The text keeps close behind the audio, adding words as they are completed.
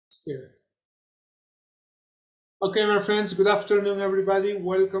Here. Okay, my friends, good afternoon, everybody.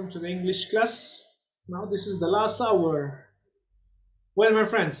 Welcome to the English class. Now, this is the last hour. Well, my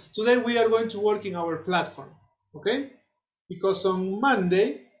friends, today we are going to work in our platform, okay? Because on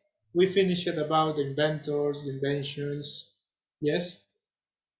Monday, we finished about the inventors, the inventions, yes?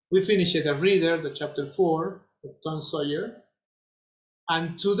 We finished a reader, the chapter 4 of Tom Sawyer.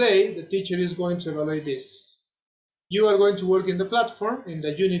 And today, the teacher is going to evaluate this. You are going to work in the platform in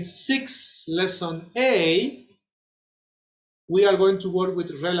the Unit 6, Lesson A. We are going to work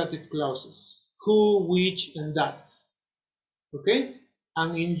with relative clauses, who, which, and that, okay?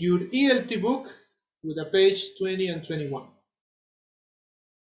 And in your ELT book, with a page 20 and 21.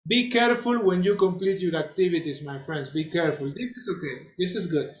 Be careful when you complete your activities, my friends. Be careful. This is okay. This is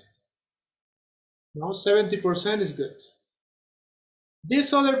good. No, 70% is good.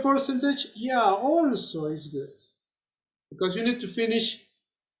 This other percentage, yeah, also is good. Because you need to finish,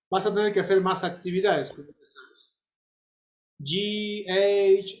 vas a tener que hacer más actividades. G,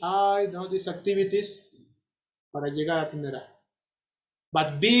 H, I, no, these activities para llegar a tener A.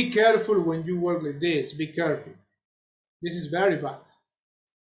 But be careful when you work like this. Be careful. This is very bad.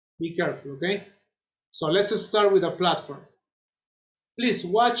 Be careful, okay? So let's start with a platform. Please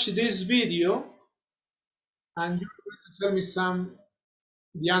watch this video and you're going to tell me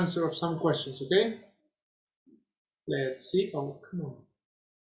the answer of some questions, okay? Let's see. Oh, come on.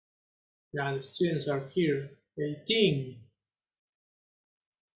 Yeah, the students are here. 18.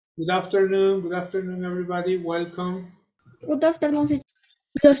 Good afternoon, everybody. Welcome. Good afternoon, teacher.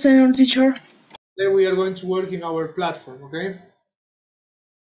 Good afternoon, teacher. Today we are going to work in our platform, okay?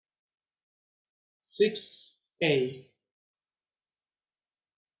 6A.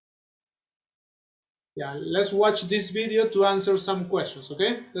 Yeah, let's watch this video to answer some questions,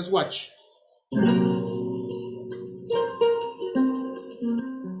 okay? Let's watch.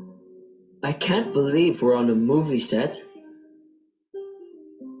 I can't believe we're on a movie set.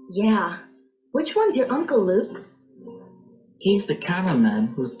 Yeah. Which one's your Uncle Luke? He's the cameraman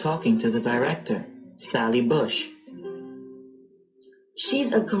who's talking to the director, Sally Bush.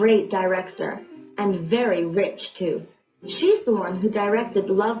 She's a great director, and very rich, too. She's the one who directed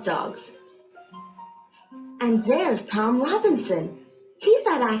Love Dogs. And there's Tom Robinson. He's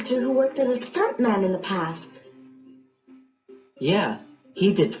that actor who worked as a stuntman in the past. Yeah,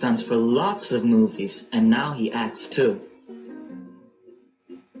 he did stunts for lots of movies, and now he acts too.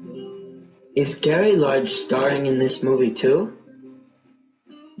 Is Gary Large starring in this movie too?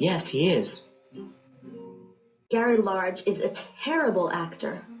 Yes, he is. Gary Large is a terrible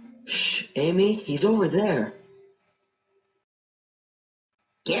actor. Shh, Amy, he's over there.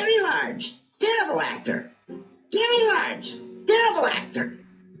 Gary Large, terrible actor. Gary Large, terrible actor.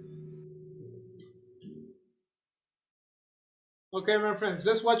 Okay, my friends,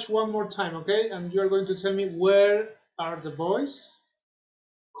 let's watch one more time, okay? And you're going to tell me where are the boys,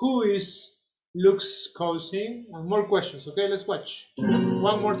 who is Luke's cousin, and more questions, okay? Let's watch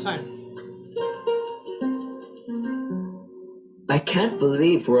one more time. I can't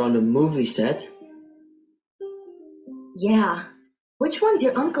believe we're on a movie set. Yeah. Which one's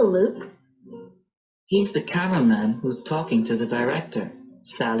your Uncle Luke? He's the cameraman who's talking to the director,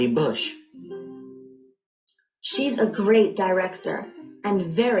 Sally Bush. She's a great director, and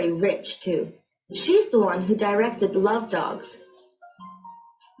very rich, too. She's the one who directed Love Dogs.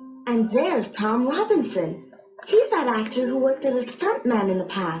 And there's Tom Robinson. He's that actor who worked as a stuntman in the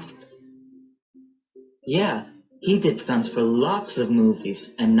past. Yeah, he did stunts for lots of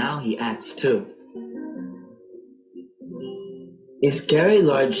movies, and now he acts too. Is Gary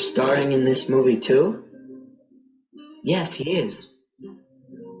Large starring in this movie too? Yes, he is.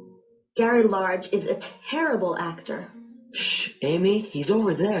 Gary Large is a terrible actor. Shh, Amy, he's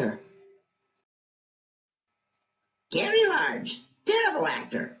over there. Gary Large, terrible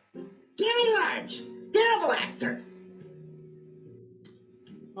actor. Gary Large, terrible actor.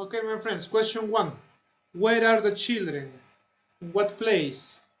 Okay, my friends, question 1. Where are the children? In what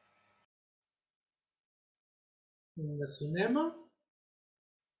place? In the cinema?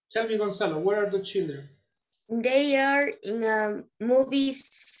 Tell me, Gonzalo, where are the children? They are in a movie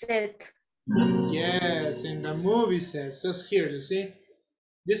set. Yes, in the movie set. Just here, you see?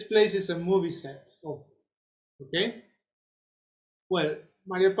 This place is a movie set. Oh, okay. Well,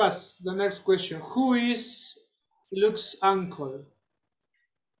 Maria Paz, the next question. Who is Luke's uncle?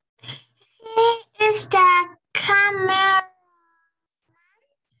 He is the camera.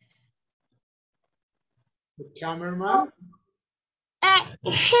 The cameraman?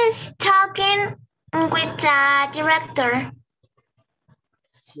 He's talking with the director.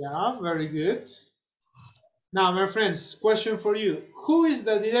 Yeah, very good. Now, my friends, question for you. Who is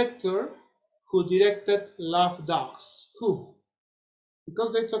the director who directed Love Dogs? Who?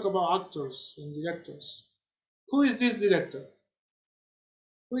 Because they talk about actors and directors. Who is this director?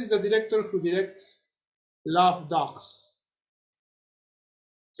 Who is the director who directs Love Dogs?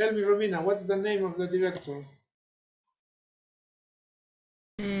 Tell me, Romina, what's the name of the director?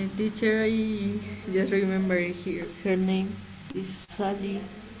 Teacher, I just remember her name is Sally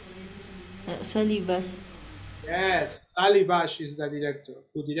Bass. Yes, Sally Bash is the director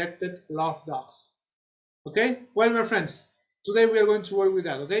who directed Love Dogs. Okay, well, my friends, today we are going to work with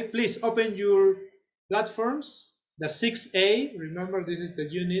that. Okay, please open your platforms. The 6A, remember this is the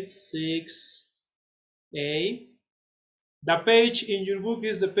unit 6A. The page in your book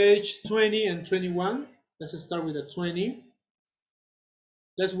is the page 20 and 21. Let's start with the 20.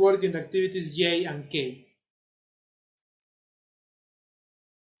 Let's work in activities J and K.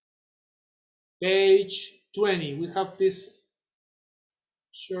 Page 20, we have this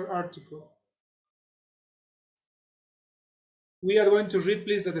short article. We are going to read,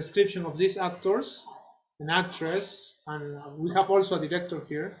 please, the description of these actors and actress, and we have also a director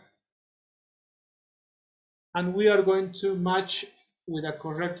here. And we are going to match with a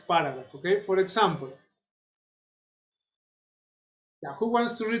correct paragraph, okay? For example, yeah, who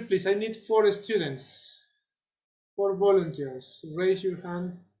wants to read, please? I need 4 students, 4 volunteers. Raise your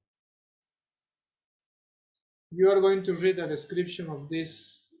hand. You are going to read a description of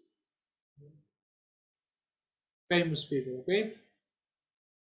these famous people, okay?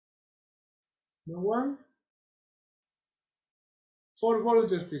 No one? 4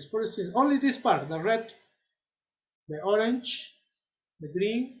 volunteers, please. 4 students. Only this part, the red, the orange, the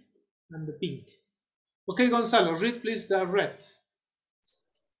green, and the pink. Okay, Gonzalo, read, please, the red.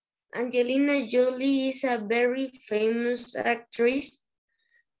 Angelina Jolie is a very famous actress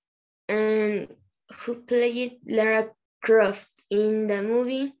and who played Lara Croft in the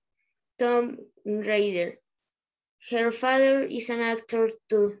movie Tomb Raider. Her father is an actor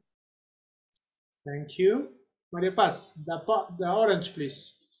too. Thank you. Maria Paz, the orange,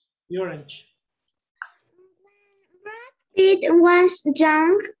 please. The orange. Pitt was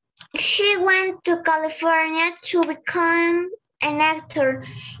young. He went to California to become an actor.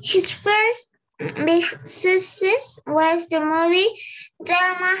 His first big success was the movie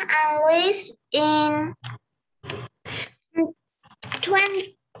Thelma and Louise in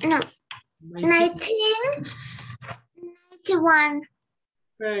 1991.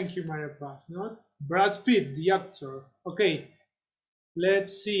 Thank you, Maria Paz. Not Brad Pitt, the actor. Okay,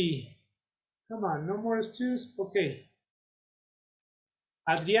 let's see. Come on, no more students. Okay.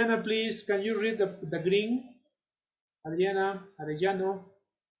 Adriana, please, can you read the green? Adriana, Arellano.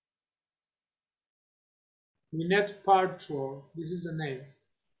 Gwyneth Paltrow, this is the name.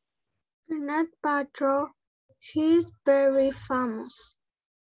 Gwyneth Paltrow, she is very famous.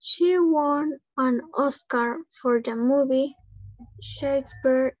 She won an Oscar for the movie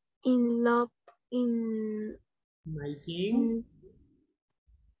Shakespeare in Love in 19.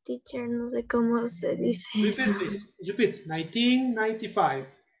 Teacher, no sé cómo se dice. Repeat, please. Repeat. 1995.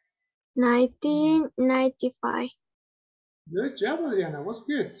 1995. Good job, Adriana. Was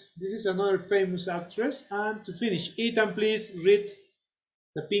good. This is another famous actress. And to finish, Ethan, please read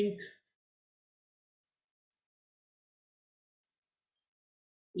the pink.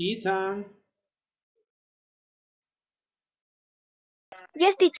 Ethan.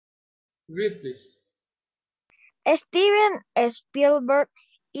 Yes, teacher. Read, please. Steven Spielberg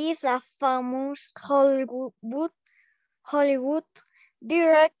is a famous Hollywood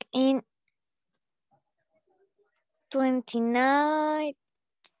director in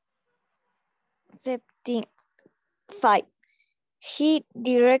 1975. He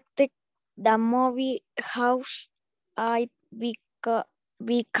directed the movie House I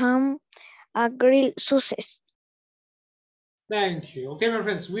Become a Great Success. Thank you. Okay, my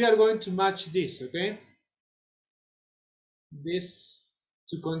friends, we are going to match this, okay? This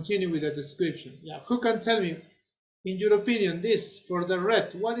to continue with the description. Yeah, who can tell me, in your opinion, this for the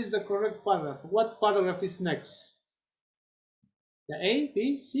red, what is the correct paragraph? What paragraph is next? The A,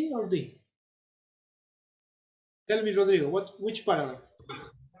 B, C, or D? Tell me, Rodrigo, which paragraph?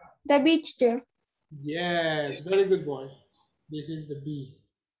 The beach there. Yes, very good boy. This is the B.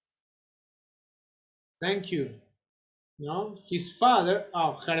 Thank you. No, his father,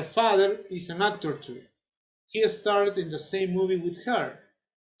 her father is an actor too. He starred in the same movie with her.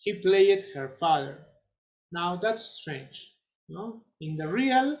 He played her father. Now that's strange. No? In the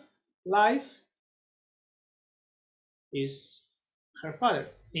real life is her father.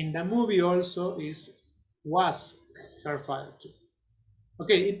 In the movie also was her father too.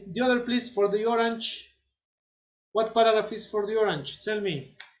 Okay, the other please for the orange. What paragraph is for the orange? Tell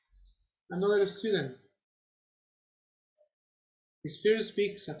me. Another student. His first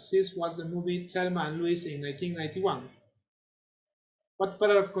big success was the movie Thelma and Louise in 1991. What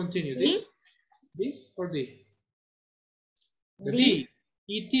paragraph continue? This or D? The D.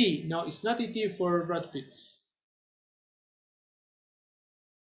 E.T. No, it's not E.T. for Brad Pitt.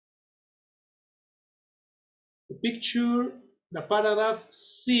 The picture, the paragraph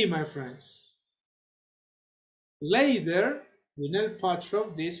C, my friends. Later, Gwyneth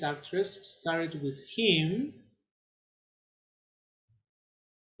Paltrow, this actress, starred with him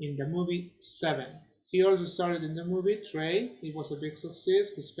in the movie Seven. He also starred in the movie Trey. It was a big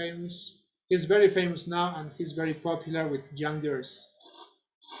success. He's famous. He's very famous now, and he's very popular with young girls.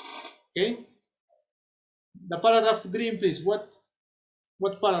 Okay. The paragraph green, please. What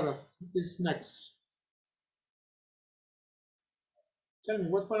paragraph is next? Tell me,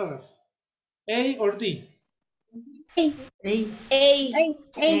 what paragraph? A or D? A.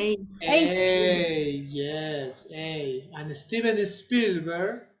 Yes, A. And Steven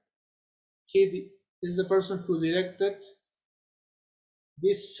Spielberg, he is the person who directed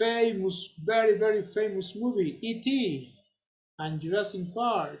this famous, very, very famous movie, E.T. and Jurassic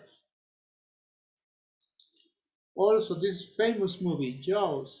Park. Also, this famous movie,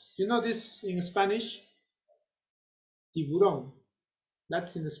 Jaws. You know this in Spanish? Tiburón.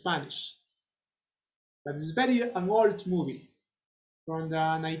 That's in Spanish. But it's an old movie from the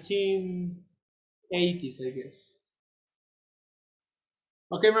 1980s, I guess.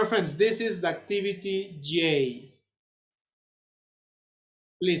 Okay, my friends, this is the activity J.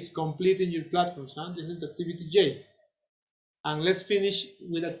 Please complete in your platforms. Huh? This is the activity J. And let's finish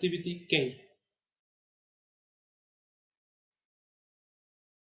with activity K.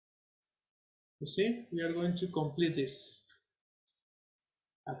 You see, we are going to complete this.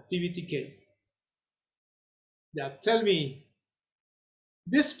 Activity K. Yeah, tell me,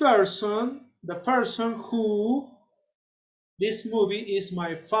 this person, the person who, this movie is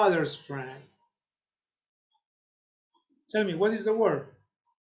my father's friend. Tell me, what is the word?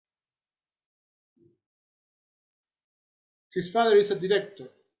 His father is a director.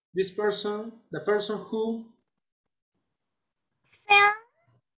 This person, the person who?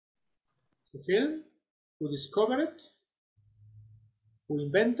 The film? Who discovered it? Who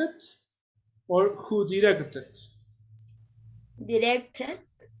invented? Or who directed? Directed.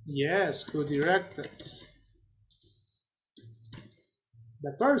 Yes, who directed.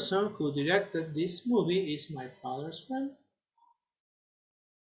 The person who directed this movie is my father's friend.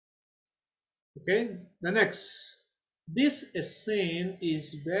 Okay, the next. This scene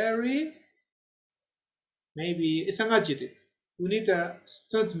is very, maybe it's an adjective. We need a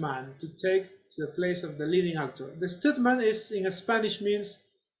stuntman to take to the place of the leading actor. The stuntman is in Spanish means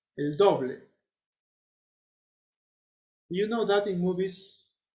el doble. Do you know that in movies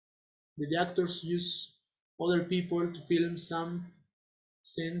the actors use other people to film some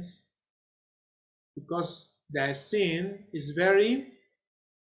scenes because the scene is very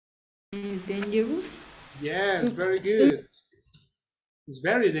dangerous? Yes, very good. It's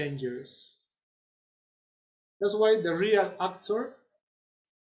very dangerous. That's why the real actor,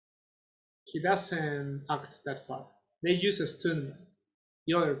 he doesn't act that part. They use a stuntman.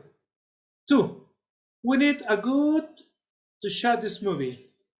 The other two. We need a good to shot this movie.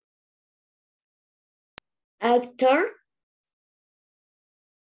 Actor.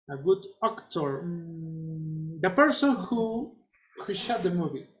 A good actor. The person who shot the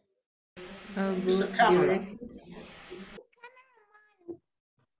movie. Use a camera.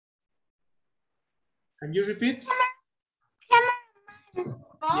 Can you repeat?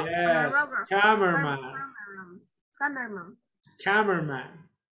 Yes, cameraman. Cameraman.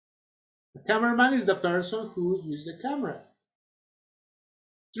 The cameraman is the person who uses the camera.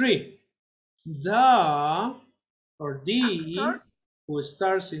 3. The or the who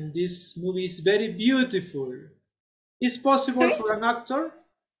stars in this movie is very beautiful. Is possible for an actor?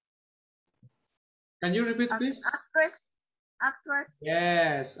 Can you repeat, please? Actress.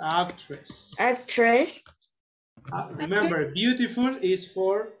 Yes, actress. Actress. Remember, beautiful is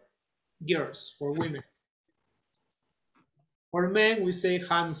for girls, for women. For men, we say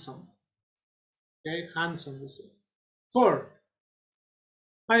handsome. Okay, handsome we say. 4.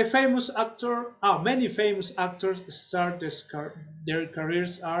 Many famous actors start their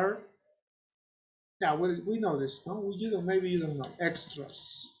careers are, yeah, well, we know this, no? Maybe you don't know.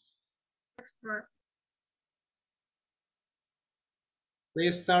 Extras. They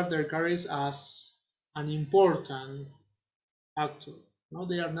start their careers as an important actor. No,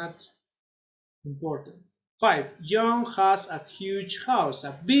 they are not important. 5. John has a huge house,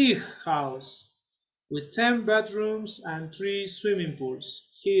 a big house. with 10 bedrooms and 3 swimming pools.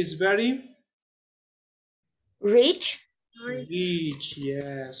 He is very Rich. rich.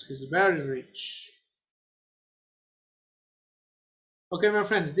 Yes, he's very rich. Okay, my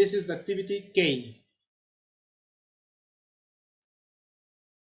friends, this is the activity K.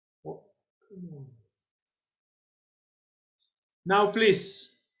 Oh, come on. Now,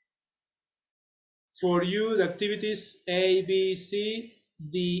 please, for you, the activities A, B, C,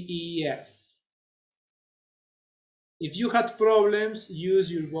 D, E, F. If you had problems,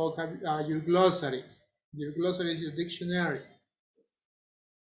 use your your glossary. Your glossary is your dictionary.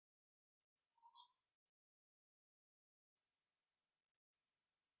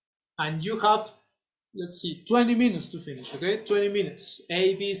 And you have, let's see, 20 minutes to finish, okay? 20 minutes.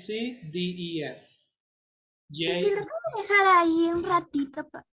 A, B, C, D, E, F. J. ¿Lo puedo dejar ahí un ratito?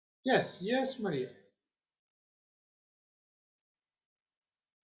 Yes, yes, Maria.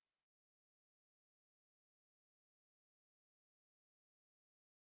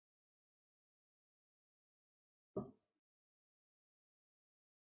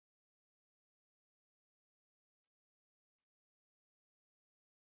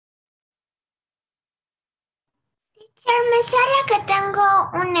 Me sale que tengo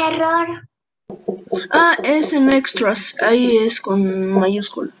un error. Ah, es en extras. Ahí es con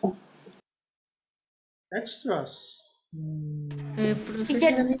mayúscula. Extras.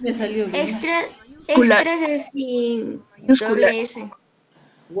 Profesor, a mí me salió bien. Extras es sin doble S.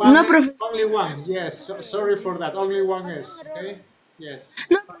 One, No, profesor. only one. Yes, sorry for that. Only one S. Okay. Yes.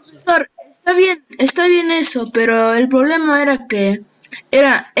 No, profesor, está bien eso, pero el problema era que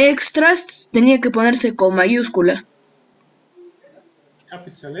era extras, tenía que ponerse con mayúscula.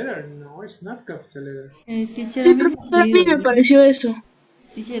 Capital letter? No, it's not capital letter. Teacher, sí, profesor, a mí me pareció eso.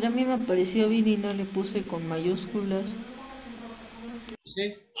 Teacher, a mí me pareció bien y no le puse con mayúsculas.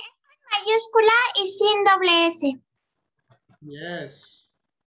 ¿Sí? Mayúscula y sin doble S. Yes.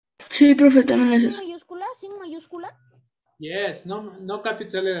 Sí, profe, también es eso. ¿Mayúscula? ¿Sin mayúscula? Yes, no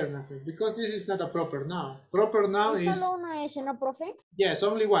capital letter, nothing, because this is not a proper noun. Proper noun is... Solo una S, ¿no, profe? Yes,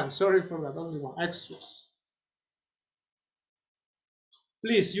 only one. Sorry for that, only one. Extras.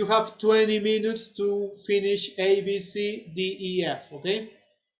 Please, you have 20 minutes to finish A, B, C, D, E, F, okay?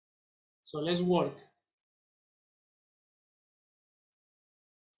 So let's work.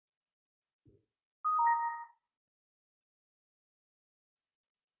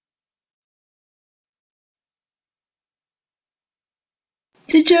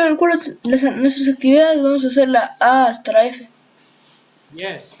 Teacher, recuerda nuestras actividades, vamos a hacer la A hasta la F.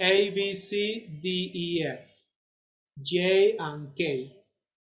 Yes, A, B, C, D, E, F, J, and K.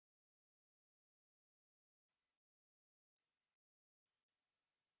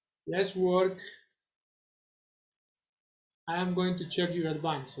 Let's work. I am going to check your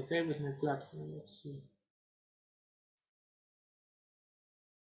advance, okay, with my platform. Let's see.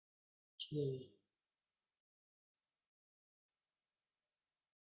 Okay.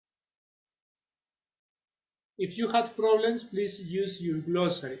 If you had problems, please use your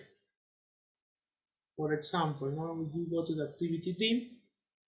glossary. For example, now we go to the activity D.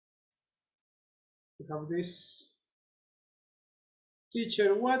 We have this.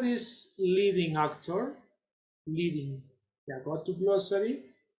 Teacher, what is leading actor? Leading. Yeah, go to glossary.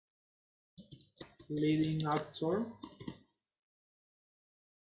 Leading actor.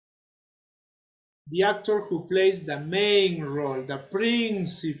 The actor who plays the main role, the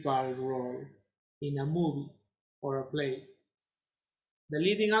principal role in a movie or a play. The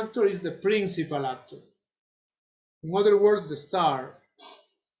leading actor is the principal actor. In other words, the star.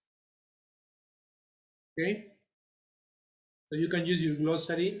 Okay? So you can use your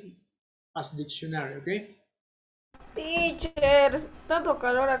glossary as dictionary, okay? Teacher, tanto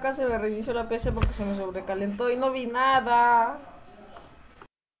calor, acá se me reinició la PC porque se me sobrecalentó y no vi nada.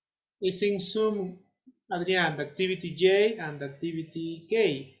 It's in Zoom, Adrián, the activity J and the activity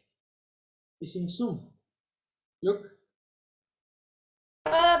K. It's in Zoom. Look.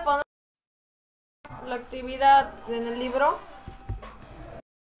 ¿Puede poner la actividad en el libro?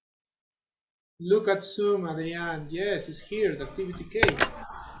 Look at Zoom, Adrián. Yes, it's here, the activity K.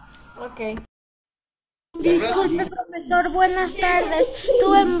 Ok. Disculpe, profesor, buenas tardes.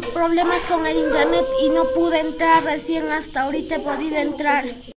 Tuve problemas con el internet y no pude entrar. Recién hasta ahorita he podido entrar.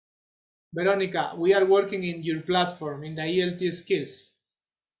 Veronica, we are working in your platform, in the ELT skills.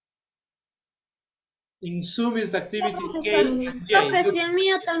 In Zoom is the activity K and J. Profe, si el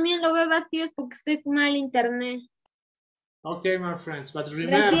mío también lo veo vacío es porque estoy con mal internet. Okay, my friends, but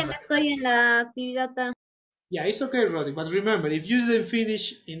remember... Recién estoy en la actividad A. Yeah, it's okay, Roddy, but remember, if you didn't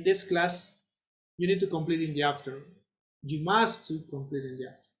finish in this class, you need to complete in the afternoon. You must complete in the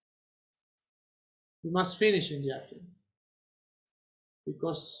afternoon. You must finish in the afternoon.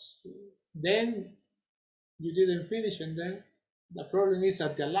 Because then you didn't finish, and then the problem is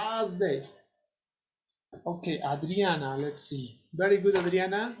at the last day. Okay, Adriana, let's see. Very good,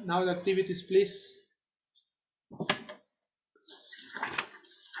 Adriana. Now the activities, please.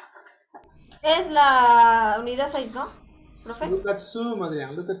 Es la unidad 6, ¿no, profe? Look at Zoom,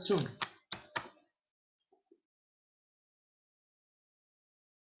 Adriana, look at Zoom.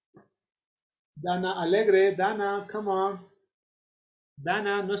 Dana, Alegre, Dana, come on.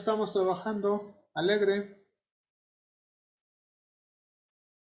 Dana, no estamos trabajando. Alegre.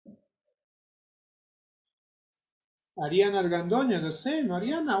 Ariana Argandoña, the same.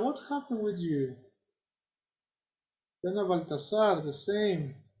 Ariana, what happened with you? Dana Baltasar, the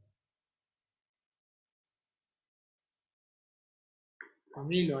same.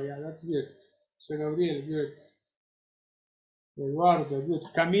 Camilo, yeah, that's good. Jose Gabriel, good. Eduardo, good.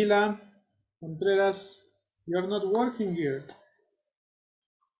 Camila Contreras, you're not working here.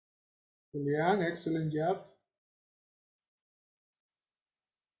 Julian, excellent job.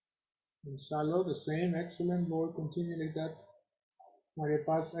 Gonzalo, the same, excellent work, continue like that. Maria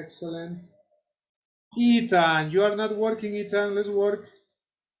Paz, excellent. Ethan, you are not working, Ethan, let's work.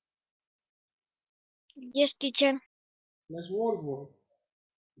 Yes, teacher. Let's work.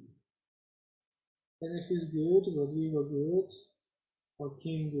 Kenneth is good, Rodrigo good,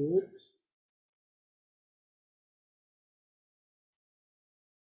 Joaquin good.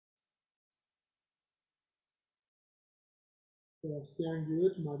 Sebastian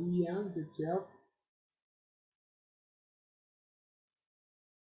good, Maria, good job.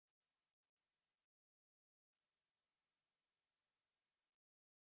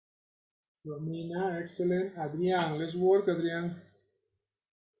 Romina, excellent. Adrian, let's work, Adrian.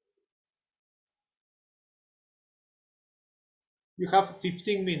 You have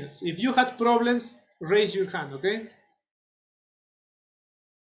 15 minutes. If you had problems, raise your hand, okay?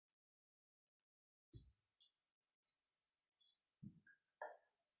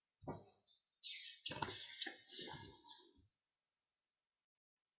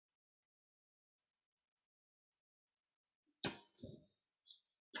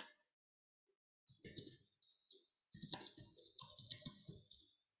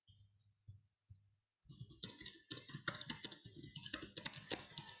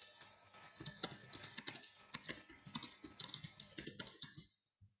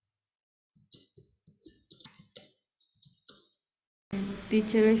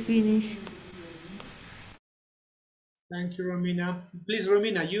 Teacher, I finished. Thank you, Romina. Please,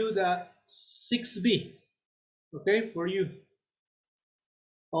 Romina, you the 6B, okay, for you.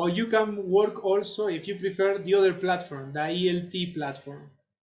 Or you can work also, if you prefer, the other platform, the ELT platform,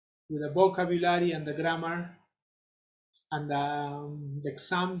 with the vocabulary and the grammar and the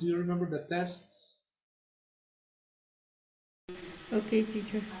exam. Do you remember the tests? Okay,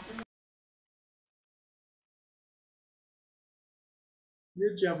 teacher.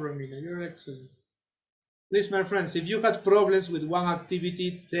 Good job, Romina. You're excellent. Please, my friends, if you had problems with one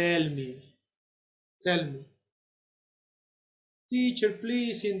activity, tell me. Tell me. Teacher,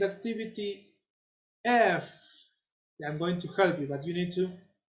 please, in the activity F, I'm going to help you, but you need to.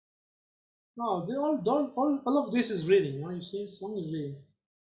 No, all of this is reading. You know, you see, it's only reading.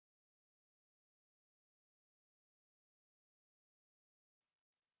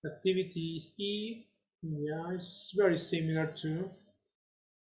 Activity is E. Yeah, it's very similar to.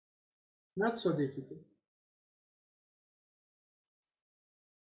 Not so difficult.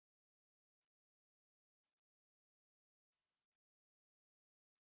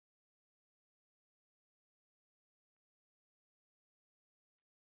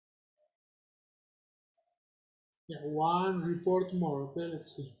 Yeah, one report more. Okay,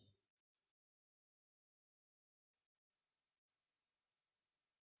 let's see.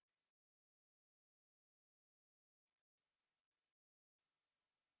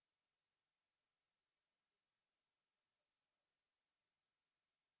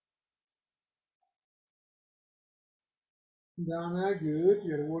 Dana, good.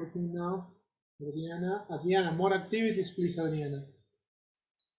 You're working now. Adriana, more activities, please, Adriana.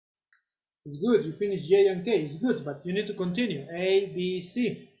 It's good. You finish J and K. It's good, but you need to continue. A, B,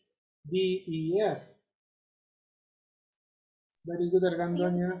 C, D, E, F. Very good,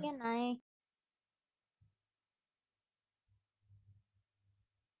 Argandoña.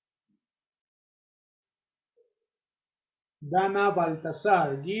 Dana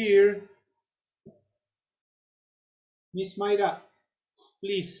Baltasar, gear. Miss Mayra,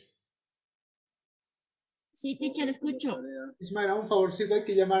 please. Sí, teacher, escucho. Miss Mayra, un favorcito, hay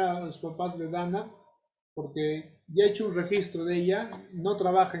que llamar a los papás de Dana, porque Ya he hecho un registro de ella, no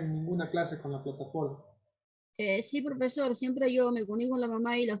trabaja en ninguna clase con la plataforma. Sí, profesor, siempre yo me comunico con la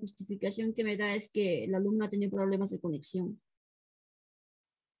mamá y la justificación que me da es que la alumna tiene problemas de conexión.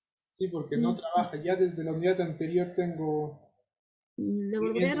 Sí, porque no trabaja. Ya desde la unidad anterior tengo Le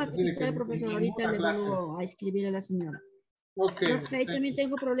volveré a seguimiento, es decir, que ratificar, en profesor, ahorita ninguna le clase. vuelvo a escribir a la señora. Ok, Profe, también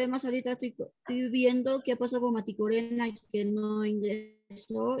tengo problemas ahorita, estoy viendo qué pasó con Mati Corena, que no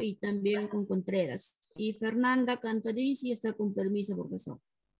ingresó, y también con Contreras. Y Fernanda Cantorín sí está con permiso, profesor.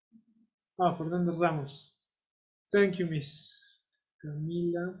 Fernando Ramos. Thank you, Miss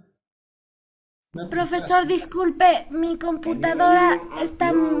Camila. Profesor, disculpe, mi computadora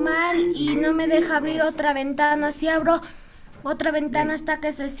está mal y no me deja abrir otra ventana. Si abro otra ventana hasta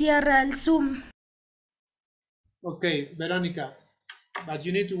que se cierra el Zoom. Okay, Veronica, but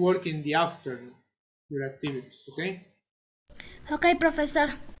you need to work in the afternoon, your activities, okay? Ok, profesor.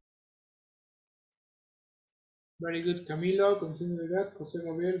 Very good, Camilo, continue with that. José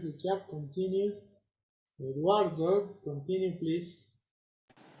Gabriel, good job, continue. Eduardo, continue, please.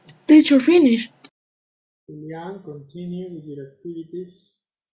 Teacher, finish. Julian, continue with your activities.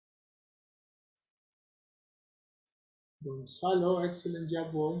 Gonzalo, excellent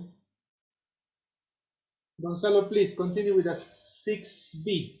job, boy. Gonzalo, please continue with a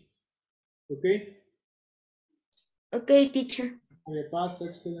 6B, okay? Okay, teacher. Pass,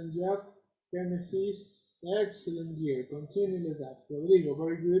 excellent job. Genesis, excellent year. Continue with that. Rodrigo,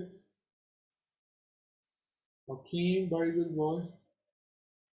 very good. Joaquin, very good boy.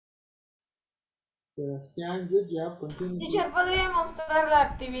 Sebastián, good job. Continue. Teacher, ¿podría mostrar la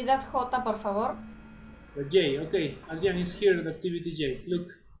actividad J, por favor? J, okay. Adrian is here, the activity J.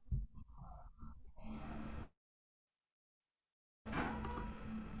 Look.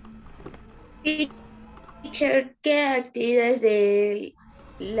 Teacher, ¿qué actividades de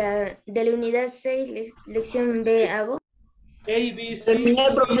la unidad 6, lección B hago? A, B, C, D,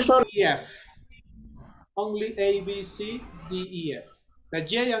 E, F. Only A, B, C, D, E, F. The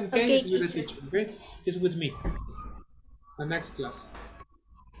J and K is with the teacher, okay? Is with me. The next class.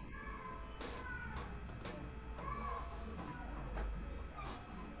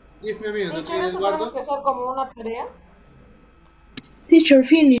 Give me a minute, Teacher, okay, ¿eso Eduardo? tenemos que hacer como una tarea? Teacher,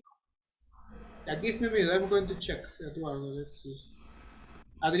 finish. Yeah, give me a minute, I'm going to check. Eduardo, let's see.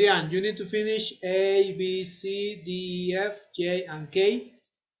 Adrian, you need to finish A, B, C, D, E, F, J, and K.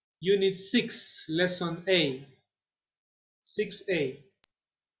 Unit 6, Lesson A. 6A.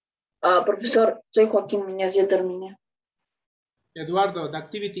 Profesor, soy Joaquín Muñoz, ya terminé. Eduardo, the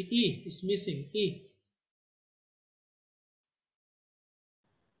activity E is missing. E.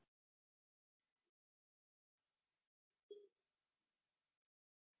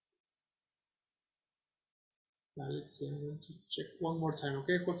 Now let's see, I'm going to check one more time.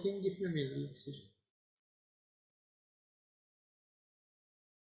 Okay, Joaquin, give me a minute. Let's see.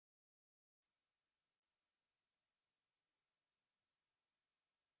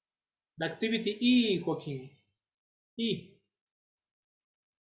 The activity E, Joaquin. E.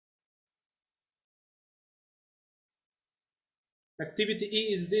 Activity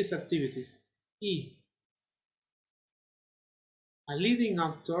E is this activity. E. A leading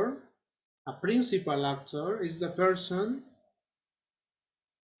actor, a principal actor, is the person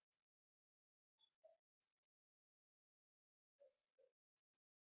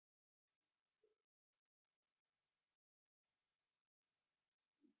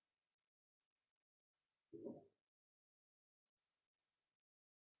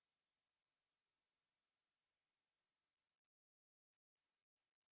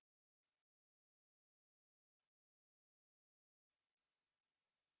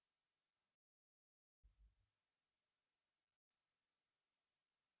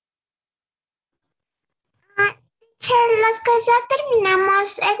Teacher, los que ya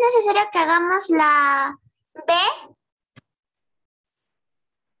terminamos, ¿es necesario que hagamos la B?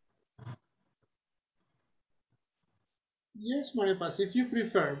 Yes, Maripas, if you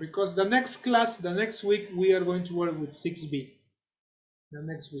prefer, because the next class, the next week, we are going to work with 6B. The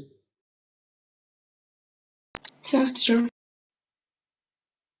next week. Thanks, teacher.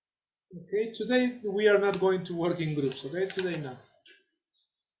 Okay, today we are not going to work in groups, okay? Today not.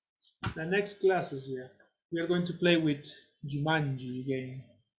 The next classes, yeah. We are going to play with Jumanji game,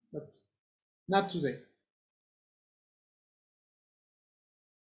 but not today.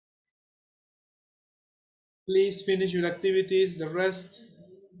 Please finish your activities, the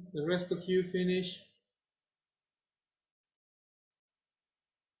rest of you finish.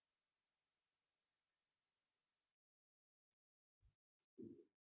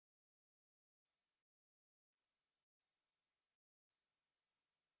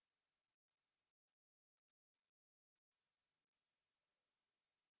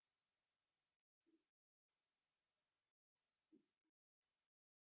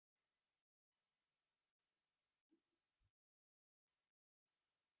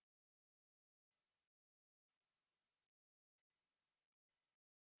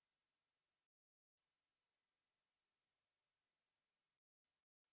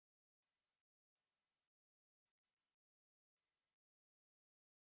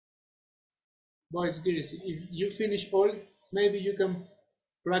 Boys, girls, if you finish all, maybe you can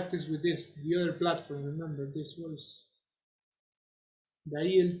practice with this, the other platform. Remember, this was the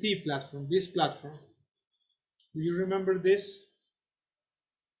ELT platform, this platform. Do you remember this?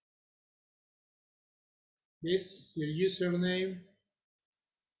 This, your username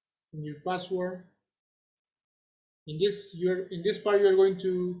and your password. In this part, you're going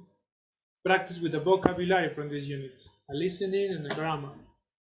to practice with the vocabulary from this unit, a listening and a grammar.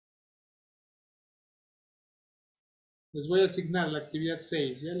 Les voy a asignar la actividad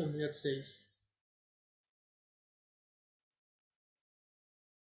 6, ¿ya? La unidad 6.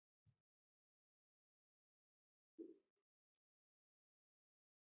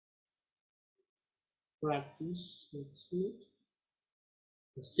 Practice, let's see.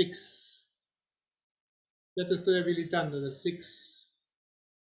 The 6. Ya te estoy habilitando, the 6.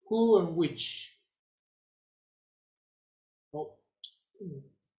 Who and which. Oh.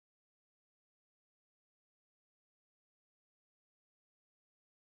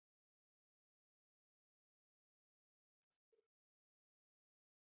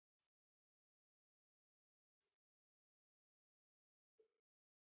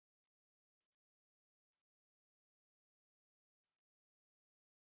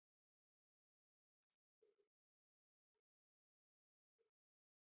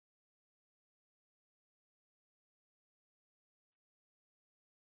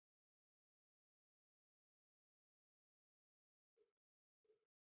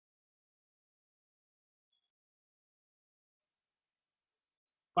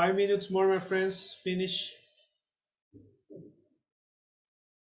 5 minutes more, my friends. Finish.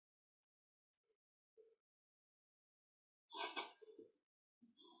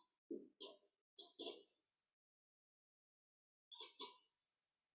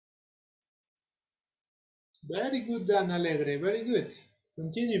 Very good, Dan Alegre. Very good.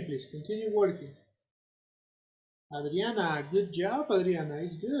 Continue, please. Continue working. Adriana, good job, Adriana.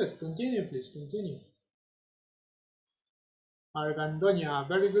 It's good. Continue, please. Continue. Argandoña,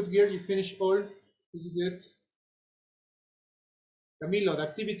 very good, girl. You finished all. It's good. Camilo, the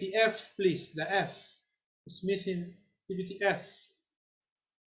activity F, please. The F. It's missing activity F.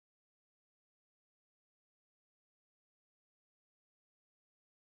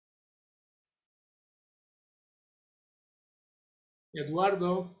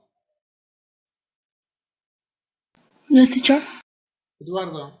 Eduardo. Yes, teacher.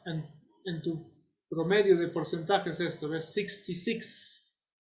 Eduardo, en tu promedio de porcentajes esto, ¿ves? 66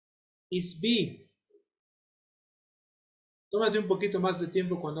 is B. Tómate un poquito más de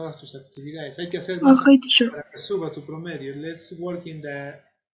tiempo cuando hagas tus actividades. Hay que hacer más para que suba tu promedio. Let's work in the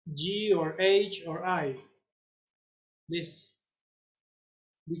G or H or I. Please.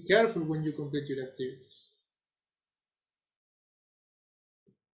 Be careful when you complete your activities.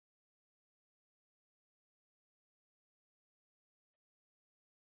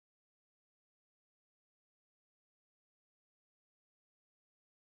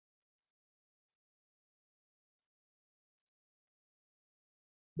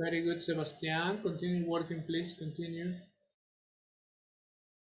 Very good, Sebastian. Continue working, please. Continue.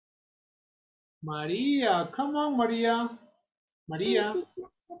 Maria, come on, Maria. Maria.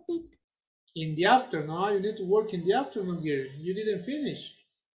 In the afternoon, you need to work in the afternoon, girl. You didn't finish.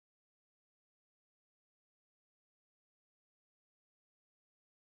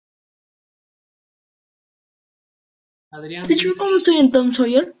 Adrián. Teacher, ¿cómo estoy en Tom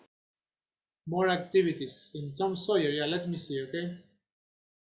Sawyer? More activities in Tom Sawyer. Yeah, let me see, okay?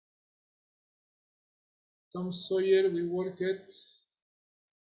 Tom Sawyer, we work at.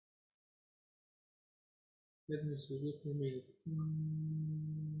 Let me see, give me a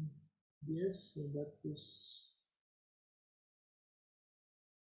minute. Yes, so that is.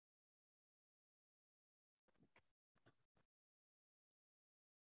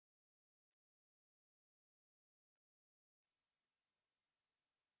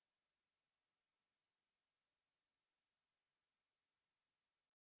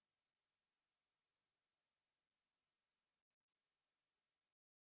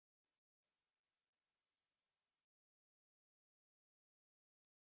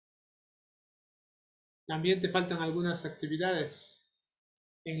 También te faltan algunas actividades.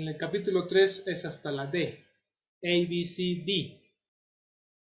 En el capítulo 3 es hasta la D. A, B, C, D.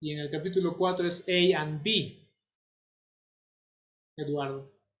 Y en el capítulo 4 es A and B.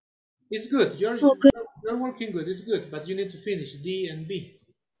 Eduardo. It's good. You're working good. It's good. But you need to finish D and B.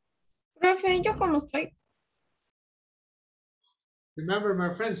 Profe, yo cómo estoy. Remember,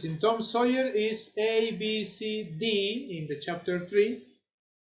 my friends, in Tom Sawyer is A, B, C, D in the chapter 3.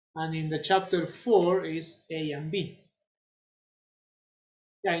 And in the chapter 4 is A and B.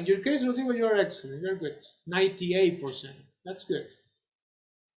 Yeah, in your case, Rodrigo, you're excellent. You're good. 98%. That's good.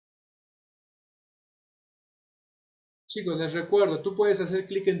 Chicos, les recuerdo, tú puedes hacer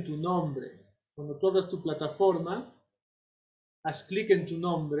clic en tu nombre. Cuando tú abras tu plataforma, haz clic en tu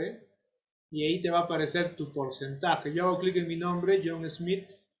nombre y ahí te va a aparecer tu porcentaje. Yo hago clic en mi nombre, John Smith,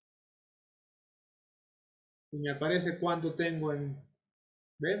 y me aparece cuánto tengo en...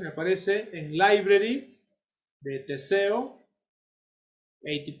 ¿Ve? Me aparece en Library de Teseo,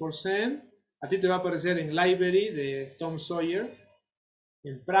 80%. A ti te va a aparecer en Library de Tom Sawyer.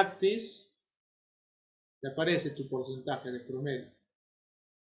 En Practice te aparece tu porcentaje de promedio.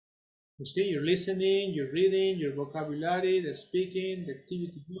 You see, your listening, your reading, your vocabulary, the speaking, the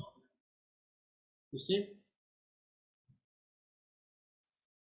activity. You see?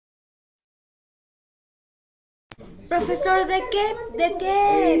 Profesor, ¿de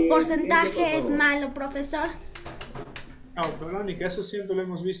qué porcentaje es malo, profesor? Oh, Verónica, eso siempre lo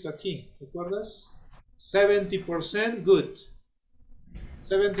hemos visto aquí, ¿recuerdas? 70% good.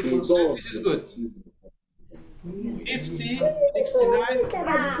 70% this is good. 50,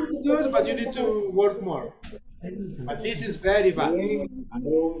 69, good, but you need to work more. But this is very bad.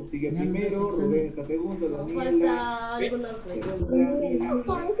 Sigue primero, Rubén está segundo, Daniela.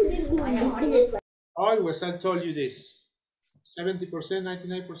 Always I told you this. 70%,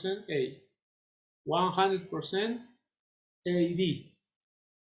 99% A. 100% A, B.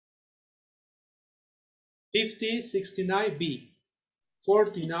 50, 69 B.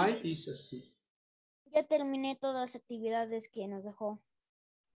 49 is a C. Ya terminé todas las actividades que nos dejó.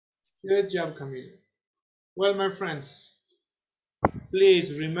 Good job, Camilo. Well, my friends,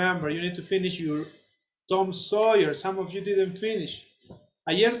 please remember, you need to finish your Tom Sawyer. Some of you didn't finish.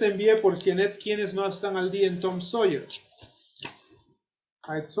 Ayer te envié por Cianet quienes no están al día en Tom Sawyer.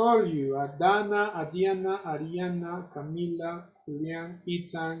 I told you, Adana, Adiana, Ariana, Camila, Julián,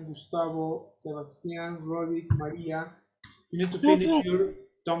 Ethan, Gustavo, Sebastián, Rodrick, María. You need to finish your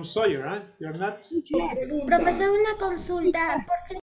Tom Sawyer, huh? You're not? Profesor, una consulta. Por si